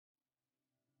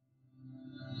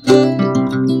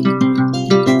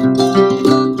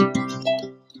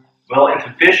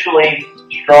officially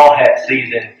straw hat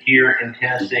season here in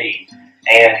Tennessee.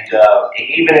 And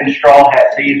even in straw hat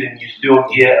season, you still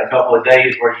get a couple of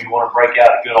days where you want to break out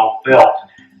a good old felt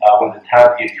when the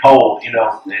times get cold. You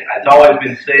know, it's always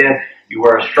been said you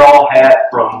wear a straw hat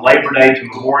from Labor Day to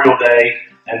Memorial Day,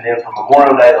 and then from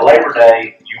Memorial Day to Labor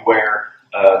Day, you wear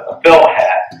a felt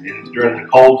hat. And during the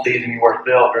cold season, you wear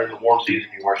felt. During the warm season,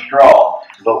 you wear straw.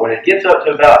 But when it gets up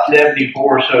to about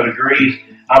 74 or so degrees,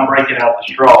 I'm breaking out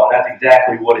the straw. And that's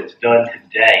exactly what it's done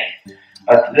today.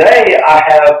 Today, I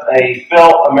have a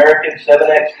felt American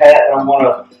 7X hat that I'm going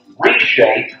to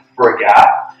reshape for a guy.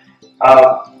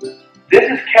 This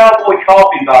is Cowboy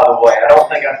coffee, by the way. I don't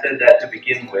think I said that to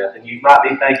begin with. And you might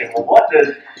be thinking, well, what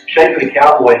does shaping a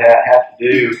cowboy hat have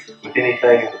to do with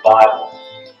anything in the Bible?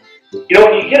 You know,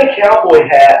 when you get a cowboy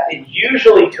hat, it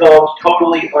usually comes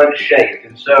totally unshaped.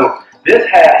 And so this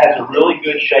hat has a really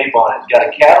good shape on it. It's got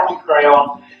a cattleman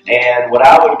crown and what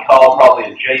I would call probably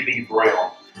a JB brim.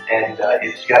 And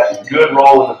it's got some good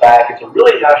roll in the back. It's a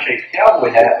really nice shaped cowboy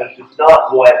hat, but it's just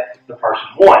not what the person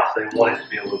wants. They want it to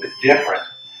be a little bit different.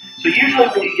 So usually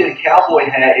when you get a cowboy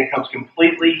hat, it comes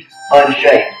completely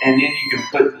unshaped. And then you can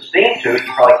put the steam to it.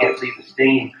 You probably can't see the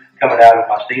steam coming out of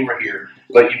my steamer here.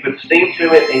 But you put the steam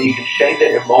to it and you can shape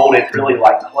it and mold it really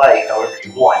like clay, however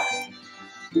you want.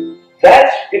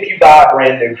 That's if you buy a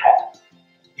brand new hat.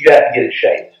 You have to get it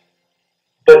shaped.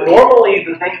 But normally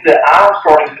the things that I'm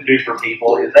starting to do for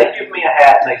people is they give me a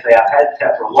hat and they say, I've had this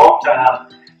hat for a long time.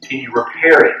 Can you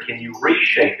repair it? Can you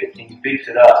reshape it? Can you fix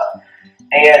it up?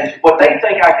 And what they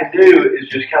think I can do is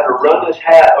just kind of run this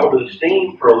hat over the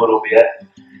steam for a little bit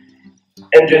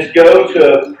and just go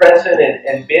to pressing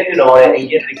and bending on it and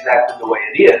get it exactly the way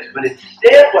it is. But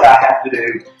instead what I have to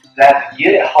do is I have to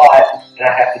get it hot and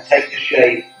I have to take the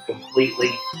shape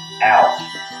completely out.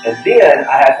 And then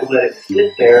I have to let it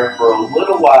sit there for a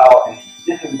little while and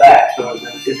stiffen back so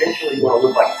it's eventually going to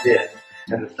look like this.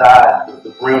 And the sides of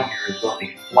the brim here is going to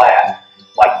be flat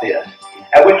like this.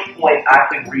 At which point I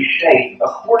can reshape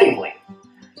accordingly.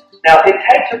 Now it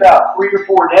takes about 3 or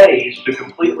 4 days to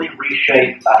completely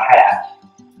reshape a hat.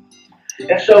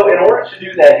 And so in order to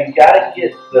do that, you've got to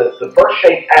get the first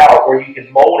shape out where you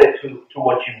can mold it to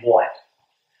what you want.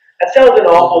 That sounds an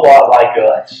awful lot like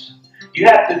us. You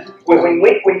have to,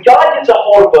 when God gets a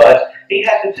hold of us, He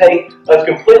has to take us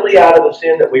completely out of the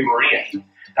sin that we were in.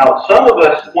 Now, some of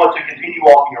us want to continue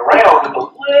walking around with a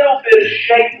little bit of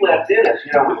shape left in us.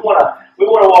 You know, we want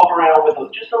to walk around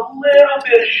with just a little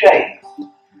bit of shape.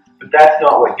 But that's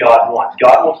not what God wants.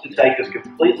 God wants to take us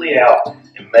completely out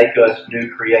and make us new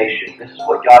creation. This is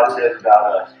what God says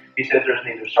about us. He says there's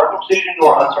neither circumcision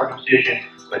nor uncircumcision,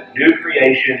 but new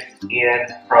creation in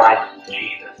Christ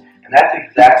Jesus. And that's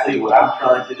exactly what I'm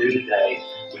trying to do today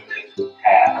with this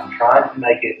hat. I'm trying to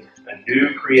make it a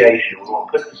new creation. We're going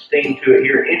to put the steam to it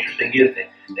here. Interesting, isn't it?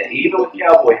 That even with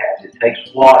cowboy hats, it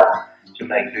takes water to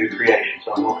make new creation.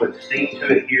 So I'm going to put steam to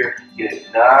it here, get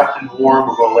it nice and warm.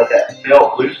 We're going to let that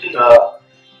felt loosen up,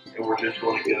 and we're just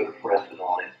going to go to pressing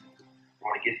on it.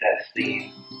 We're going to get that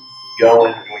steam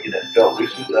going. We're going to get that felt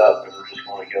loosened up, and we're just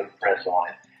going to go to press on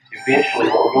it. Eventually,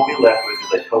 what we're going to be left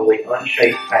with is a totally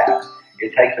unshaped hat.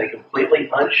 It takes a completely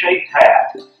unshaped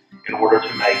hat in order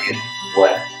to make it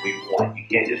what we want. You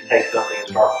can't just take something and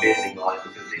start bending on it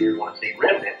because then you're going to see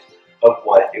remnants of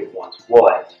what it once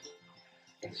was.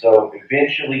 And so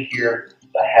eventually here,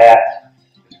 the hat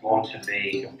is going to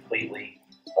be completely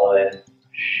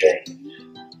unshaped.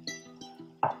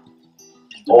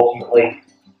 Ultimately,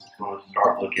 it's going to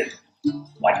start looking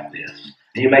like this.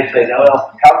 And you may say,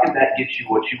 well, how can that get you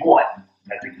what you want?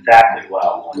 That's exactly what I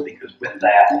want, because with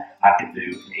that, I can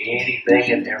do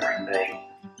anything and everything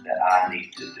that I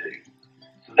need to do.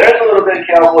 So there's a little bit of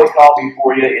cowboy coffee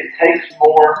for you. It takes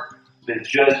more than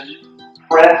just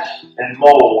press and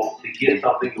mold to get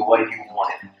something the way you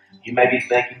want it. You may be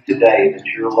thinking today that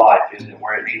your life isn't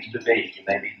where it needs to be. You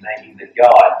may be thinking that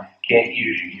God can't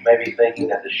use you. You may be thinking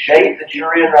that the shape that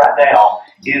you're in right now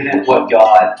isn't what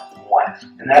God wants.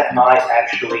 And that might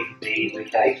actually be the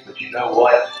case. But you know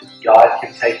what? God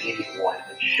can take anyone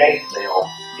and shape them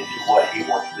into what He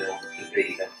wants them to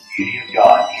be. That's the beauty of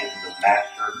God. He is the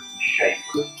master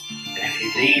shaper. And if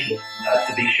you need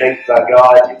to be shaped by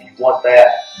God, if you want that,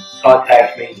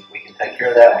 contact me. We can take care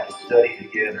of that. We can study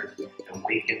together, and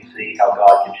we can see how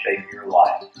God can shape your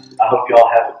life. I hope y'all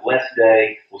have a blessed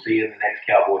day. We'll see you in the next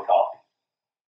Cowboy Coffee.